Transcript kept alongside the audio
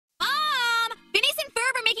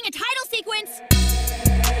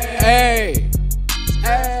Hey,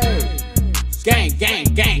 hey, gang, gang,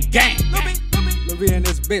 gang, gang. Lil B in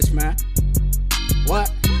this bitch, man.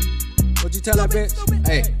 What? What'd you tell that bitch?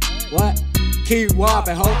 Hey, what? Keep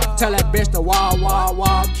wobbin', ho. Tell that bitch to wah, wah,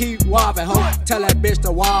 wah. Keep wobbin', ho. Tell that bitch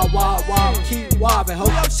to wah, wah, wah. Keep wobbin', ho.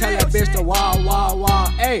 Tell that bitch to wah, wah,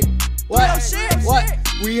 wah. Hey, what? What?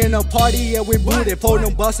 We in a party, yeah, we booted. For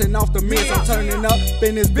them bustin' off the mix. I'm turning up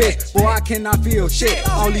in this bitch. Boy, I cannot feel shit.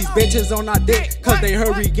 All these bitches on our dick, cause they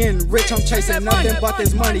heard we getting rich. I'm chasing nothing but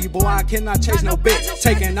this money. Boy, I cannot chase no bitch.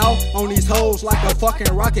 Taking off on these hoes like a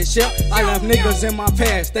fucking rocket ship. I left niggas in my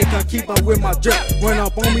past, they can keep up with my drip. Run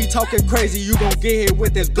up on me talking crazy, you gon' get hit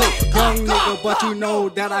with this glue. Young nigga, but you know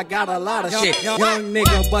that I got a lot of shit. Young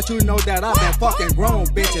nigga, but you know that I been fucking grown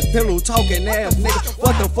bitches. Pillow talking ass nigga,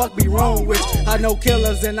 what the fuck be wrong with you? I know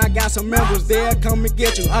killers and I got some members, they'll come and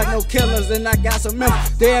get you. I know killers and I got some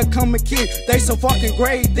members, they'll come and kill you. They some fucking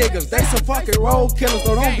grave diggers, they some fucking road killers.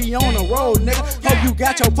 So don't be on the road, nigga. Hope you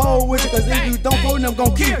got your pole with you, cause if you don't pull them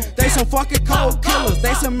gon' kill you. They some fucking cold killers,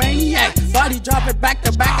 they some maniacs. Body drop it back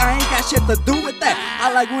to back, I ain't got shit to do with that.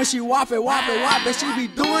 I like when she whop it, whop it, whop it, she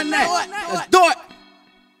be doing that. Let's do it.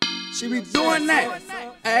 She be doing that.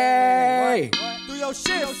 Hey, Do your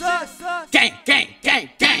shit, son. gang, gang, gang,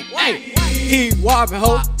 gang. Hey, keep wobbin',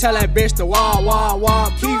 ho. Tell that bitch to wah, wah, wah.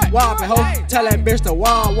 Keep wobbin', ho. Tell that bitch to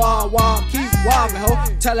wah, wah, wah. Keep wobbin',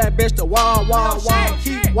 ho. Tell that bitch to wah, wah, wah.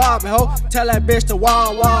 Keep wobbin', ho. Tell that bitch to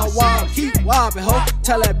wah, wah, wah. Keep wobbin', ho.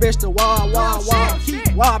 Tell that bitch to wah, wah, wah.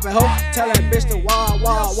 Keep wobbin', ho. Tell that bitch to wah,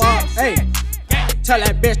 wah, wah. Hey, tell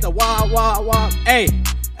that bitch to wah, wah, wah. Hey,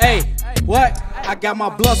 hey, what? I got my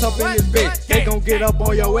blunts up in this bitch. They gon' get up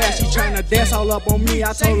on your ass. She tryna dance all up on me.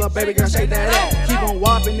 I told her, baby girl, shake that ass. Keep on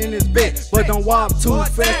wobbin' in this bitch, but don't wob too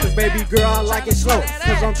fast. Cause baby girl, I like it slow.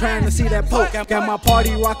 Cause I'm trying to see that poke. Got my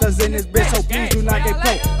party rockers in this bitch, so please do not get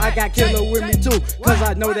poked. I got Killer with me too, cause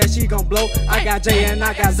I know that she gon' blow. I got Jay and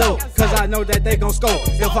I got Zoe, cause I know that they gon' scope.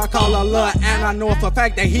 If I call her Lil' and I know for a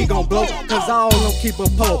fact that he gon' blow. Cause all them keep a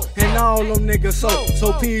pole, and all them niggas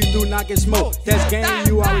so please do not get smoked. That's gang,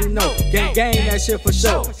 you already know. Gang, gang, that shit for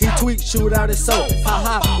sure. He tweak, shoot out his soul.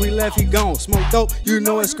 Ha ha, we left, he gone. Smoke dope, you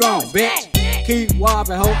know it's strong, bitch. Keep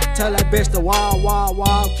wobbin', ho. Tell that bitch to wah, wah,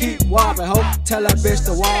 wah. Keep wobbin', ho. Tell that bitch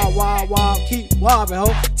to wah, wah, wah. Keep wobbin',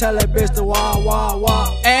 ho. Tell that bitch to wah, wah,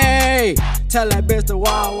 wah. Hey, tell that bitch to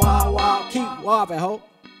wah, wah, wah. Keep wobbin', ho.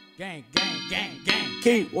 Gang, gang, gang, gang.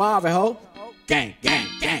 Keep wobbin', ho. Gang, gang,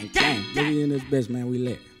 gang, gang. We in this bitch, man, we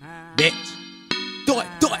lit. Bitch. Do it,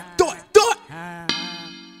 do it.